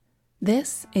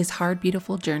This is Hard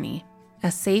Beautiful Journey,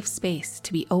 a safe space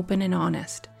to be open and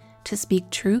honest, to speak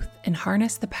truth and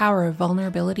harness the power of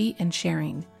vulnerability and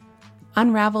sharing.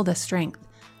 Unravel the strength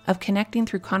of connecting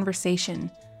through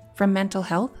conversation, from mental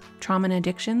health, trauma and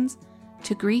addictions,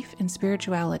 to grief and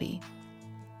spirituality.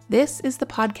 This is the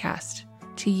podcast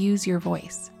to use your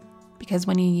voice, because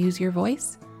when you use your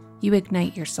voice, you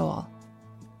ignite your soul.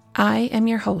 I am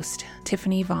your host,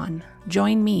 Tiffany Vaughn.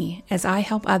 Join me as I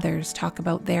help others talk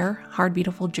about their hard,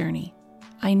 beautiful journey.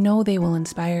 I know they will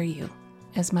inspire you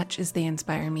as much as they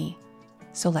inspire me.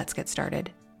 So let's get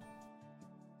started.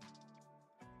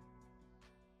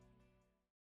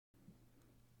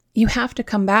 You have to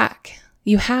come back.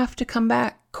 You have to come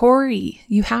back. Corey,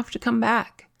 you have to come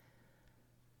back.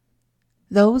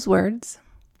 Those words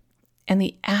and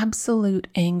the absolute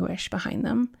anguish behind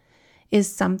them is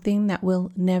something that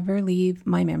will never leave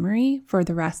my memory for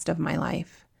the rest of my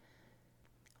life.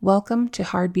 Welcome to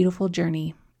Hard Beautiful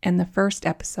Journey and the first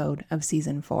episode of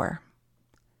season 4.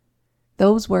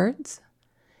 Those words,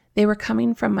 they were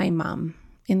coming from my mom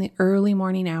in the early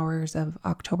morning hours of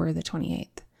October the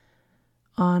 28th.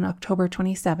 On October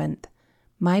 27th,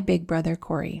 my big brother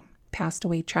Corey passed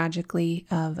away tragically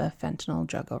of a fentanyl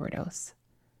drug overdose.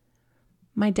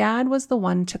 My dad was the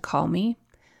one to call me,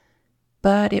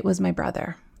 but it was my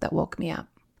brother that woke me up.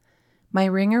 My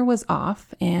ringer was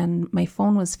off and my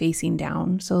phone was facing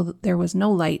down, so there was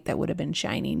no light that would have been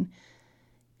shining.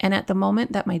 And at the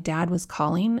moment that my dad was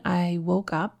calling, I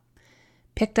woke up,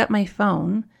 picked up my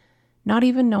phone, not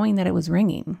even knowing that it was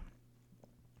ringing.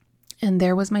 And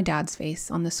there was my dad's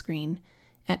face on the screen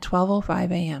at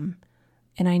 12:05 a.m.,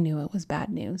 and I knew it was bad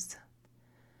news.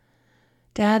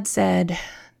 Dad said,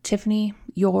 "Tiffany,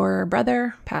 your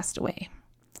brother passed away."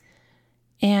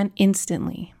 And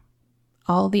instantly,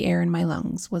 all the air in my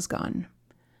lungs was gone.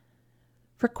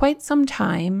 For quite some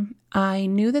time, I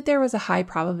knew that there was a high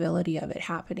probability of it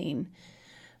happening.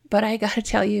 But I gotta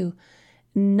tell you,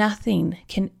 nothing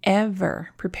can ever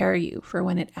prepare you for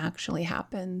when it actually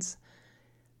happens.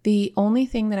 The only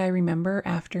thing that I remember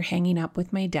after hanging up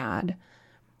with my dad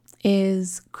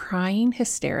is crying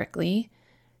hysterically,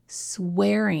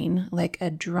 swearing like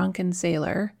a drunken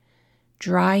sailor,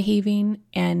 dry heaving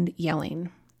and yelling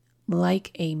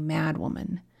like a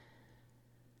madwoman.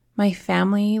 My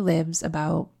family lives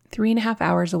about 3.5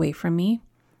 hours away from me,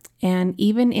 and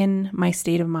even in my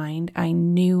state of mind, I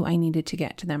knew I needed to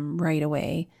get to them right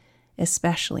away,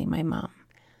 especially my mom.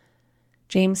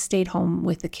 James stayed home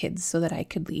with the kids so that I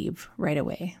could leave right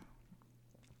away.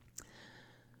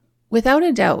 Without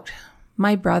a doubt,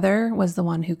 my brother was the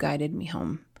one who guided me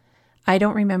home. I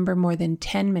don't remember more than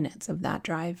 10 minutes of that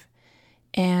drive.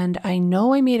 And I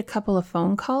know I made a couple of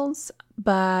phone calls,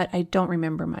 but I don't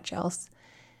remember much else,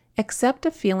 except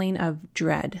a feeling of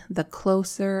dread the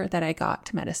closer that I got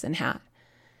to Medicine Hat,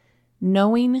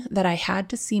 knowing that I had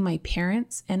to see my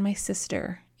parents and my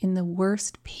sister in the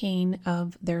worst pain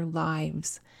of their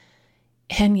lives.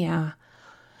 And yeah,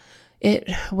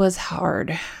 it was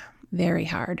hard, very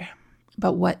hard.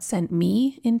 But what sent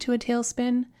me into a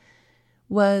tailspin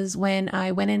was when I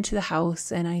went into the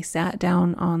house and I sat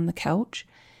down on the couch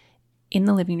in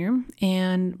the living room,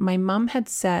 and my mom had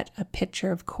set a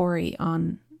picture of Corey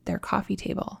on their coffee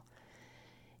table.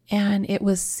 And it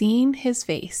was seeing his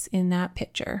face in that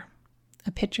picture,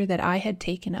 a picture that I had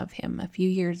taken of him a few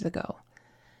years ago,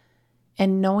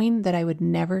 and knowing that I would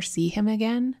never see him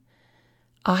again,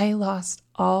 I lost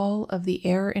all of the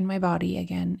air in my body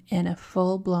again, and a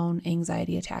full-blown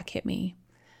anxiety attack hit me.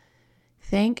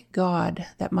 Thank God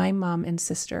that my mom and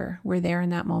sister were there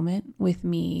in that moment with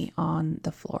me on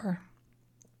the floor.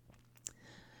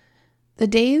 The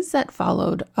days that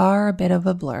followed are a bit of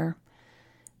a blur,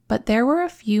 but there were a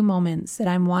few moments that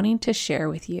I'm wanting to share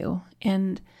with you,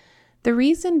 and the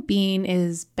reason being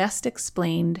is best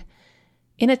explained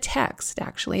in a text,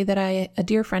 actually, that a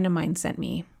dear friend of mine sent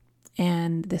me,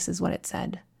 and this is what it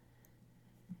said.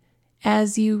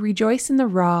 "As you rejoice in the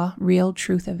raw, real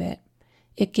truth of it,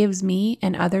 it gives me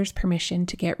and others permission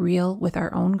to get real with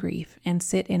our own grief and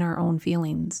sit in our own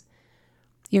feelings.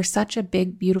 You're such a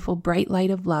big, beautiful, bright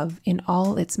light of love in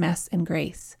all its mess and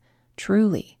grace.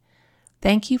 Truly.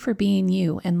 Thank you for being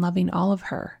you and loving all of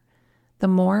her. The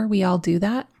more we all do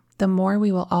that, the more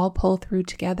we will all pull through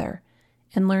together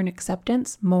and learn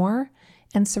acceptance more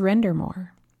and surrender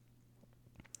more."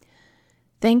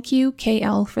 Thank you,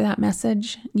 KL, for that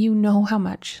message. You know how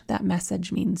much that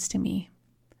message means to me.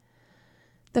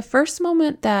 The first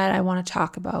moment that I want to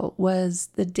talk about was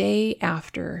the day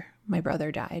after my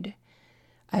brother died.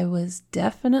 I was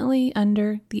definitely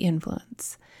under the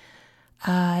influence.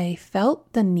 I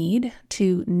felt the need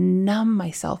to numb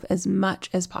myself as much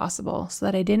as possible so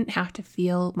that I didn't have to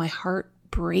feel my heart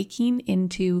breaking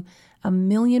into a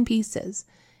million pieces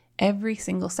every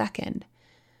single second.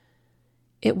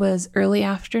 It was early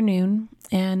afternoon,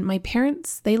 and my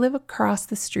parents, they live across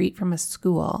the street from a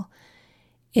school.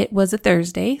 It was a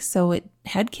Thursday, so it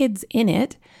had kids in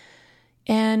it.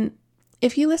 And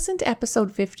if you listened to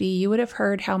episode 50, you would have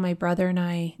heard how my brother and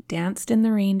I danced in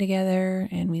the rain together,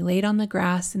 and we laid on the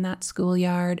grass in that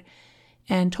schoolyard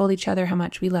and told each other how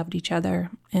much we loved each other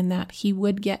and that he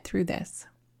would get through this.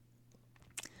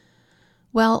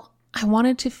 Well, I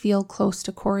wanted to feel close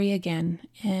to Corey again,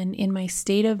 and in my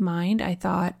state of mind, I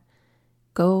thought,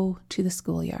 go to the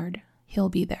schoolyard. He'll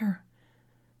be there.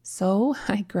 So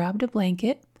I grabbed a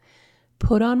blanket,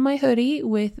 put on my hoodie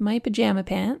with my pajama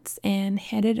pants, and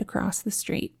headed across the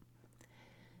street.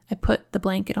 I put the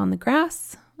blanket on the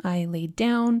grass, I laid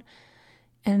down,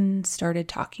 and started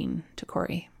talking to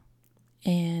Corey.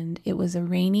 And it was a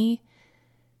rainy,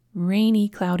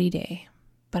 cloudy day,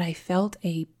 but I felt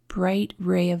a bright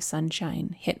ray of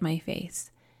sunshine hit my face,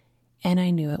 and I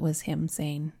knew it was him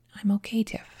saying, "I'm okay,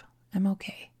 Tiff. I'm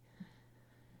okay."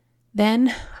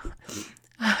 Then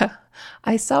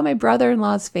I saw my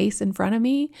brother-in-law's face in front of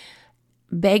me,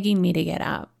 begging me to get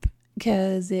up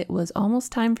because it was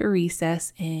almost time for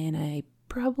recess, and I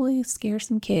probably scare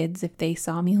some kids if they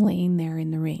saw me laying there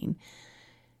in the rain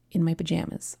in my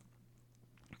pajamas.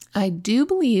 I do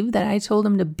believe that I told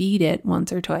him to beat it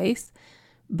once or twice,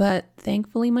 but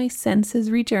thankfully my senses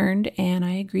returned and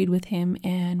I agreed with him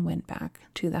and went back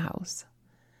to the house.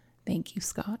 Thank you,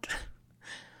 Scott.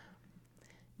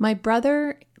 My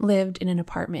brother lived in an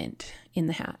apartment in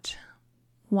the Hatch,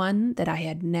 one that I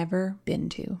had never been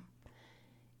to.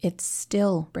 It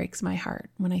still breaks my heart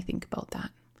when I think about that.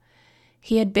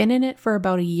 He had been in it for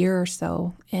about a year or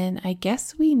so, and I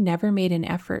guess we never made an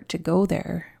effort to go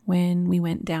there when we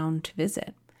went down to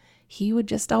visit. He would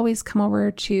just always come over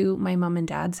to my mom and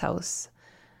dad's house.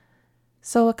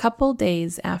 So a couple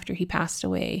days after he passed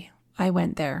away, I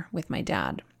went there with my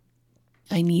dad.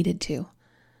 I needed to.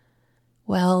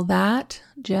 Well, that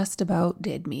just about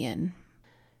did me in.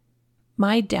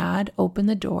 My dad opened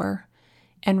the door,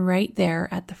 and right there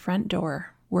at the front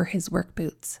door were his work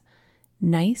boots,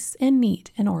 nice and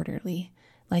neat and orderly,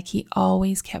 like he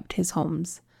always kept his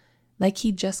homes, like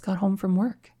he just got home from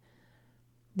work.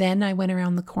 Then I went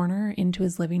around the corner into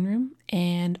his living room,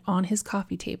 and on his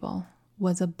coffee table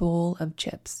was a bowl of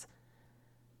chips.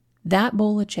 That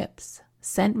bowl of chips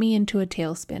sent me into a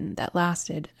tailspin that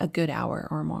lasted a good hour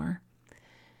or more.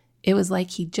 It was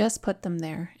like he just put them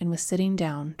there and was sitting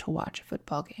down to watch a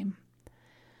football game.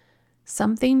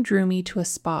 Something drew me to a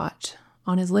spot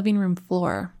on his living room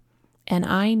floor, and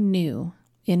I knew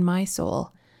in my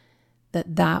soul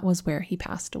that that was where he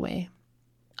passed away.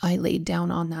 I laid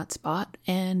down on that spot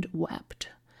and wept.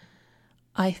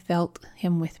 I felt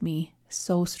him with me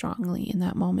so strongly in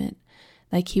that moment,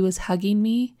 like he was hugging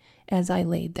me as I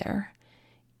laid there.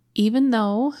 Even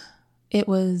though it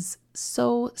was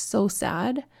so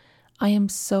sad, I am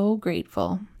so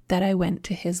grateful that I went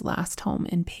to his last home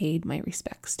and paid my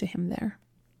respects to him there.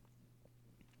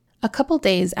 A couple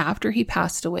days after he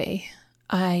passed away,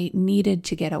 I needed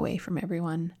to get away from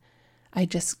everyone. I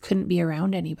just couldn't be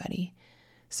around anybody.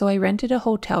 So I rented a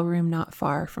hotel room not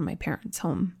far from my parents'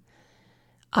 home.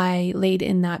 I laid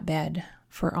in that bed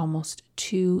for almost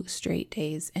 2 straight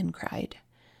days and cried.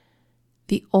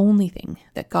 The only thing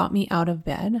that got me out of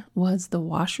bed was the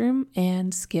washroom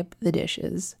and skip the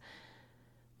dishes.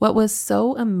 What was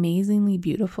so amazingly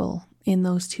beautiful in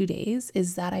those 2 days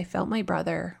is that I felt my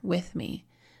brother with me,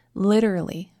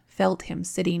 literally felt him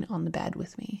sitting on the bed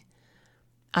with me.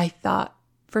 I thought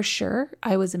for sure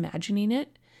I was imagining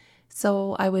it,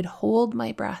 so I would hold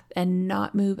my breath and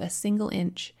not move a single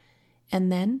inch,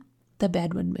 and then the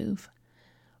bed would move.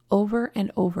 Over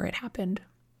and over it happened,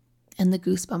 and the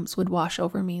goosebumps would wash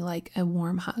over me like a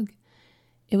warm hug.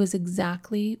 It was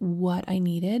exactly what I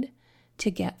needed to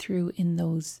get through in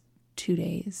those 2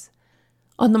 days.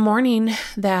 On the morning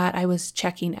that I was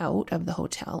checking out of the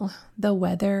hotel, the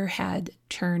weather had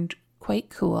turned quite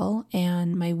cool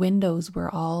and my windows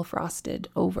were all frosted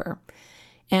over.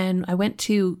 And I went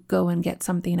to go and get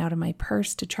something out of my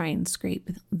purse to try and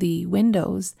scrape the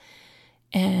windows,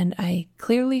 and I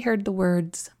clearly heard the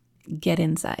words, "Get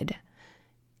inside."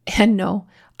 And no,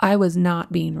 I was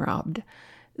not being robbed.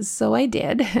 So I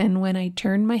did, and when I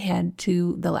turned my head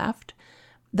to the left,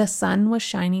 the sun was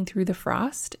shining through the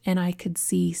frost, and I could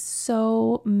see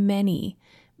so many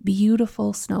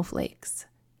beautiful snowflakes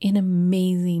in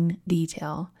amazing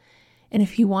detail. And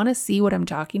if you want to see what I'm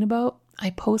talking about, I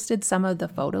posted some of the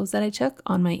photos that I took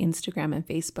on my Instagram and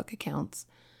Facebook accounts.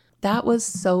 That was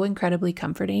so incredibly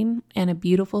comforting and a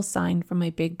beautiful sign from my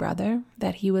big brother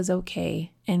that he was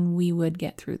okay and we would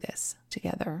get through this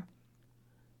together.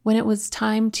 When it was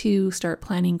time to start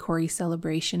planning Corey's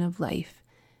celebration of life,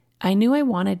 I knew I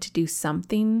wanted to do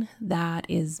something that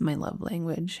is my love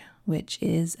language, which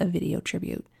is a video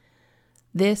tribute.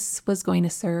 This was going to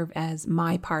serve as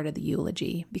my part of the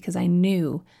eulogy because I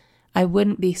knew I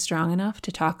wouldn't be strong enough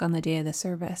to talk on the day of the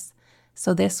service,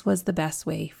 so this was the best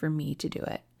way for me to do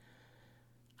it.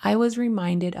 I was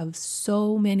reminded of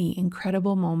so many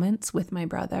incredible moments with my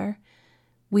brother.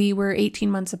 We were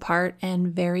 18 months apart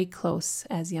and very close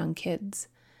as young kids.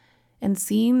 And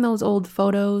seeing those old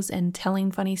photos and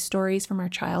telling funny stories from our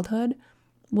childhood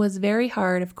was very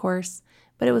hard, of course,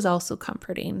 but it was also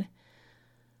comforting.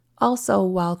 Also,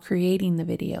 while creating the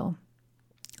video,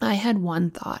 I had one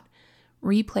thought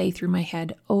replay through my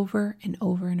head over and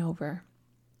over and over.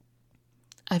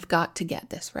 I've got to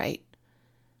get this right.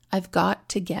 I've got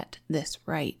to get this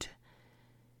right.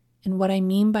 And what I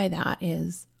mean by that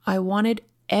is I wanted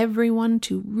everyone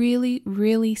to really,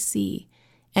 really see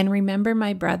and remember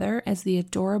my brother as the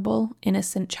adorable,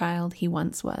 innocent child he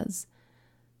once was.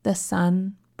 The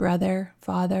son, brother,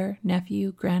 father,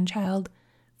 nephew, grandchild,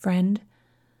 friend.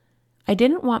 I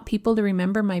didn't want people to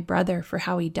remember my brother for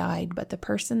how he died, but the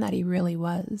person that he really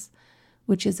was,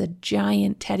 which is a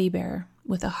giant teddy bear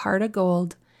with a heart of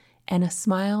gold and a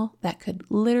smile that could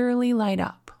literally light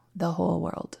up the whole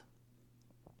world.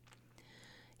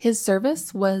 His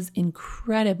service was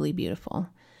incredibly beautiful.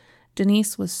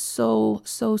 Denise was so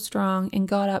strong and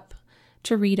got up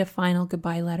to read a final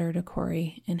goodbye letter to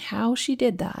Corey, and how she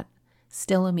did that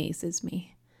still amazes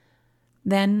me.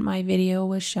 Then my video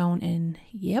was shown, and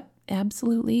yep,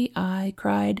 absolutely, I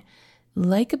cried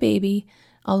like a baby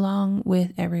along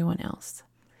with everyone else.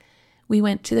 We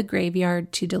went to the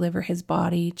graveyard to deliver his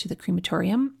body to the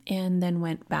crematorium and then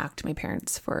went back to my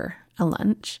parents for a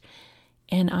lunch.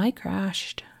 And I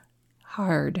crashed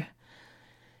hard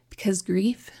because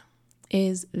grief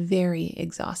is very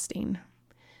exhausting.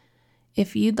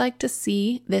 If you'd like to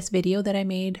see this video that I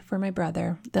made for my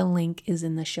brother, the link is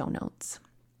in the show notes.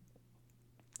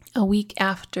 A week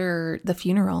after the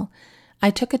funeral, I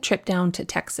took a trip down to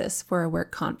Texas for a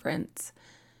work conference.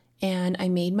 And I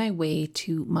made my way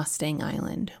to Mustang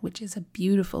Island, which is a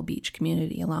beautiful beach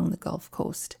community along the Gulf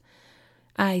Coast.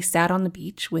 I sat on the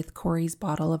beach with Corey's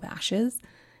bottle of ashes,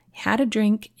 had a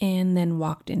drink, and then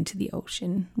walked into the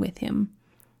ocean with him.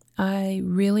 I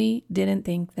really didn't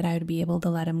think that I would be able to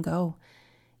let him go.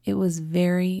 It was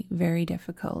very, very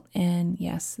difficult. And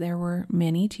yes, there were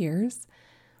many tears.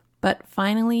 But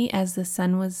finally, as the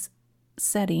sun was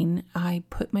setting, I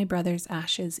put my brother's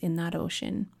ashes in that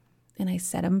ocean. And I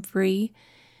set him free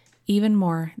even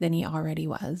more than he already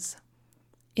was.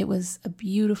 It was a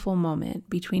beautiful moment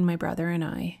between my brother and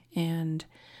I, and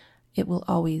it will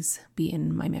always be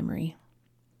in my memory.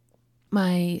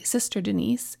 My sister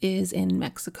Denise is in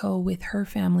Mexico with her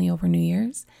family over New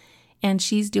Year's, and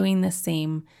she's doing the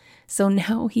same. So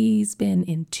now he's been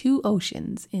in 2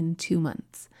 oceans in 2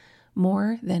 months,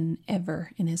 more than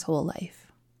ever in his whole life.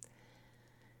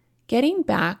 Getting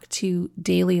back to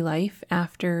daily life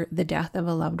after the death of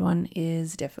a loved one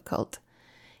is difficult.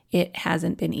 It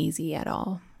hasn't been easy at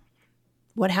all.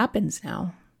 What happens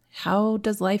now? How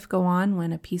does life go on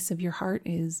when a piece of your heart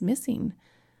is missing?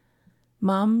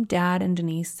 Mom, Dad, and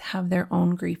Denise have their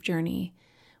own grief journey,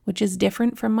 which is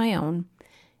different from my own,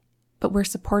 but we're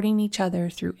supporting each other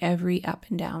through every up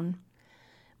and down.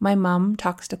 My mom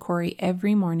talks to Corey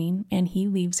every morning, and he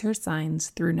leaves her signs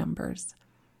through numbers.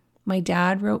 My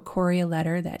dad wrote Corey a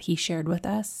letter that he shared with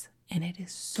us, and it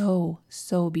is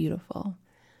so beautiful.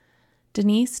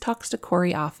 Denise talks to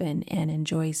Corey often and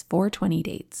enjoys 420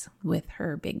 dates with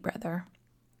her big brother.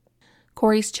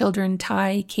 Corey's children,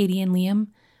 Ty, Katie, and Liam,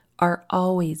 are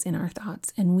always in our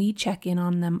thoughts, and we check in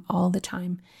on them all the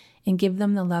time and give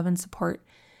them the love and support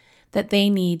that they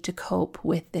need to cope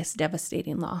with this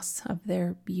devastating loss of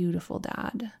their beautiful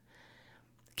dad.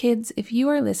 Kids, if you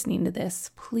are listening to this,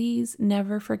 please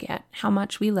never forget how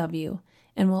much we love you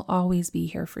and will always be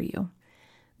here for you.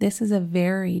 This is a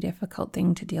very difficult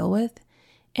thing to deal with,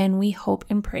 and we hope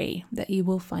and pray that you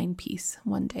will find peace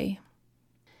one day.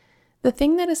 The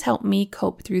thing that has helped me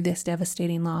cope through this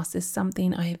devastating loss is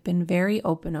something I have been very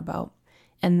open about,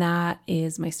 and that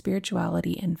is my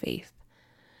spirituality and faith.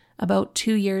 About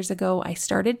 2 years ago, I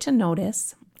started to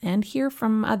notice and hear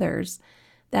from others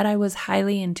that I was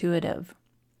highly intuitive.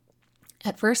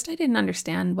 At first, I didn't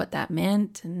understand what that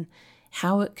meant and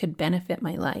how it could benefit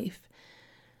my life.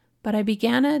 But I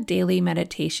began a daily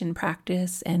meditation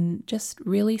practice and just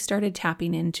really started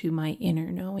tapping into my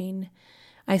inner knowing.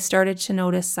 I started to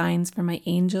notice signs from my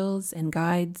angels and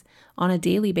guides on a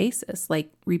daily basis,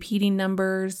 like repeating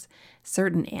numbers,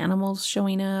 certain animals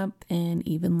showing up, and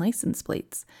even license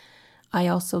plates. I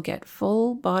also get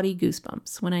full body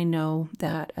goosebumps when I know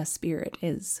that a spirit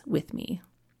is with me.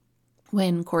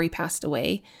 When Corey passed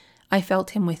away, I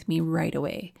felt him with me right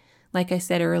away. Like I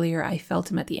said earlier, I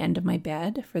felt him at the end of my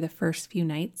bed for the first few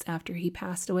nights after he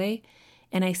passed away,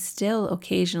 and I still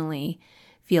occasionally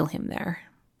feel him there.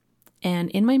 And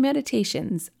in my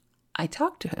meditations, I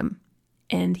talk to him,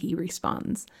 and he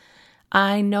responds.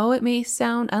 I know it may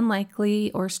sound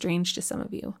unlikely or strange to some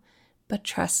of you, but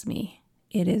trust me,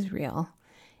 it is real.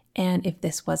 And if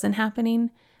this wasn't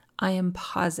happening, I am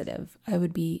positive I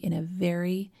would be in a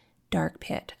very dark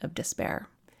pit of despair.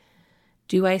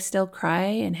 Do I still cry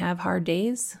and have hard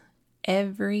days?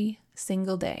 Every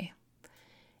single day.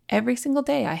 Every single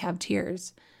day I have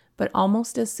tears, but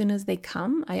almost as soon as they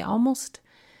come, I almost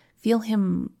feel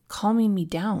him calming me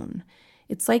down.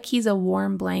 It's like he's a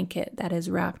warm blanket that is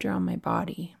wrapped around my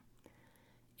body.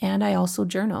 And I also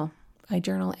journal. I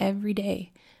journal every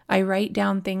day. I write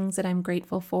down things that I'm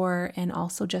grateful for and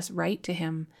also just write to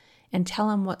him and tell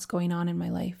him what's going on in my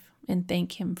life and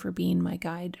thank him for being my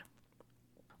guide.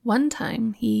 One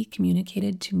time he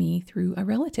communicated to me through a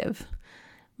relative.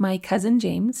 My cousin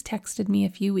James texted me a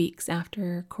few weeks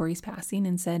after Corey's passing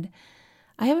and said,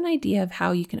 I have an idea of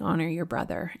how you can honor your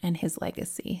brother and his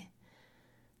legacy.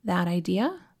 That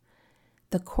idea?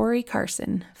 The Corey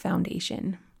Carson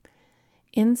Foundation.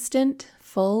 Instant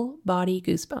full body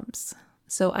goosebumps.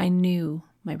 So I knew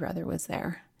my brother was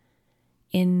there.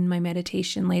 In my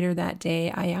meditation later that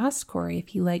day, I asked Corey if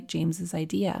he liked James's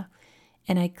idea,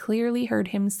 and I clearly heard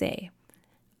him say,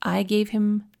 I gave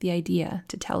him the idea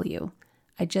to tell you.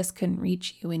 I just couldn't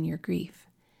reach you in your grief.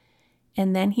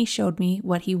 And then he showed me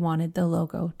what he wanted the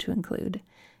logo to include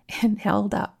and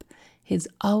held up his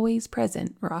always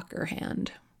present rocker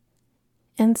hand.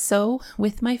 And so,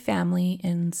 with my family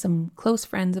and some close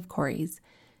friends of Corey's,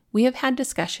 we have had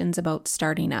discussions about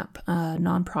starting up a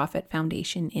nonprofit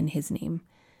foundation in his name.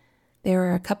 There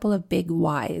are a couple of big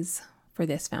whys for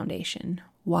this foundation,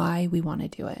 why we want to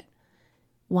do it.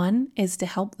 One is to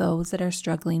help those that are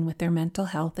struggling with their mental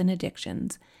health and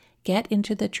addictions get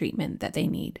into the treatment that they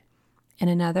need. And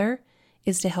another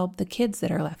is to help the kids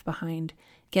that are left behind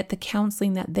get the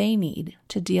counseling that they need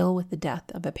to deal with the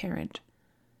death of a parent.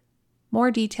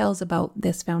 More details about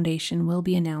this foundation will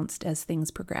be announced as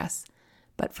things progress,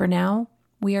 but for now,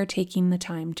 we are taking the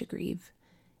time to grieve.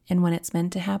 And when it's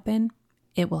meant to happen,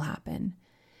 it will happen.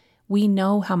 We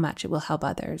know how much it will help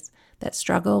others that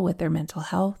struggle with their mental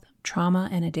health, trauma,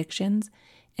 and addictions,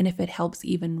 and if it helps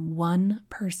even one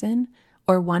person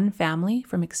or one family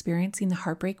from experiencing the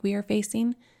heartbreak we are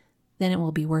facing, then it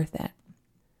will be worth it.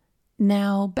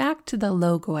 Now, back to the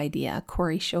logo idea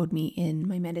Corey showed me in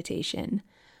my meditation.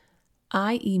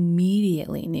 I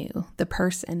immediately knew the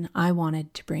person I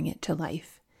wanted to bring it to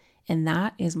life, and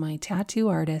that is my tattoo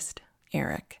artist,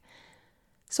 Eric.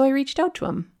 So I reached out to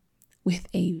him with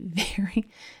a very,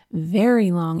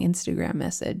 very long Instagram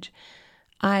message.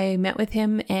 I met with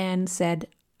him and said,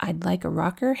 I'd like a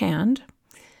rocker hand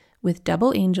with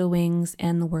double angel wings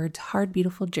and the words Hard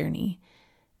Beautiful Journey.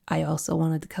 I also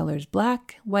wanted the colors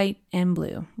black, white, and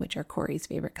blue, which are Corey's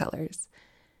favorite colors.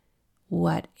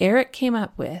 What Eric came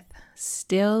up with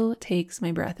still takes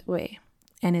my breath away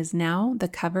and is now the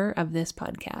cover of this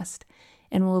podcast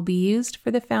and will be used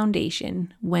for the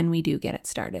foundation when we do get it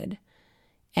started.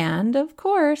 And of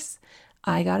course,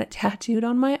 I got it tattooed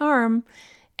on my arm.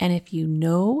 And if you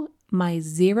know my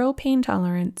zero pain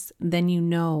tolerance, then you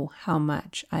know how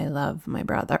much I love my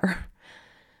brother.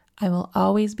 I will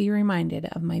always be reminded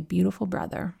of my beautiful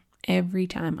brother every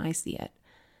time I see it.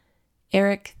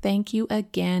 Eric, thank you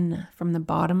again from the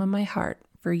bottom of my heart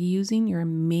for using your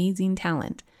amazing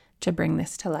talent to bring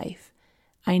this to life.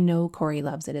 I know Corey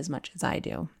loves it as much as I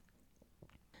do.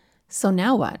 So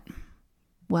now what?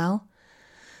 Well,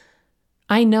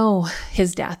 I know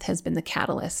his death has been the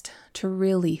catalyst to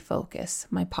really focus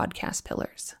my podcast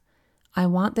pillars. I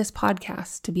want this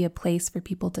podcast to be a place for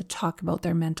people to talk about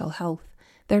their mental health,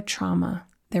 their trauma,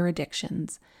 their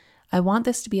addictions. I want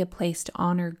this to be a place to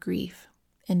honor grief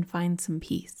and find some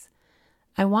peace.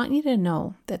 I want you to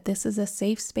know that this is a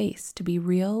safe space to be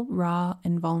real, raw,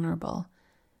 and vulnerable.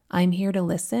 I'm here to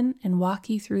listen and walk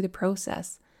you through the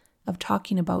process of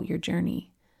talking about your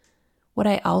journey. What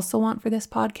I also want for this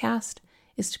podcast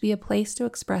is to be a place to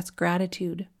express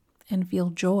gratitude and feel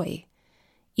joy.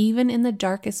 Even in the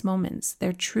darkest moments,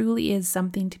 there truly is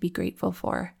something to be grateful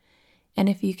for. And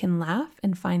if you can laugh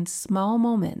and find small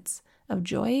moments of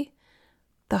joy,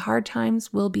 the hard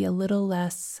times will be a little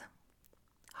less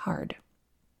hard.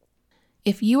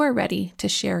 If you are ready to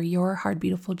share your hard,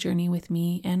 beautiful journey with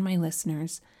me and my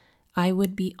listeners, I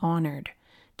would be honored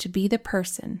to be the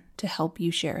person to help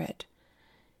you share it.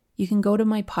 You can go to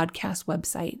my podcast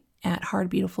website at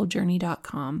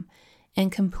hardbeautifuljourney.com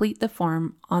and complete the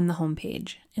form on the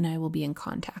homepage, and I will be in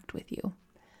contact with you.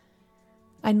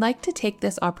 I'd like to take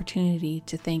this opportunity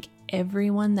to thank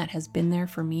everyone that has been there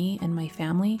for me and my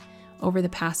family over the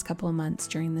past couple of months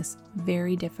during this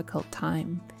very difficult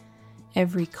time.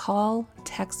 Every call,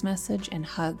 text message, and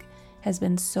hug has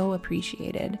been so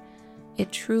appreciated.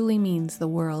 It truly means the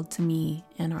world to me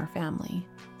and our family.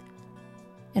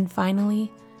 And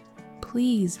finally,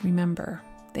 please remember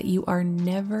that you are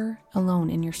never alone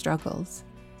in your struggles.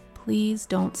 Please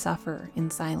don't suffer in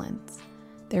silence.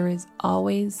 There is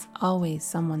always, always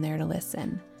someone there to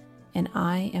listen, and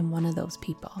I am one of those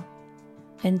people.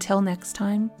 Until next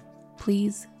time,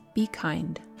 please be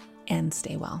kind and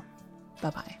stay well.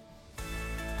 Bye-bye.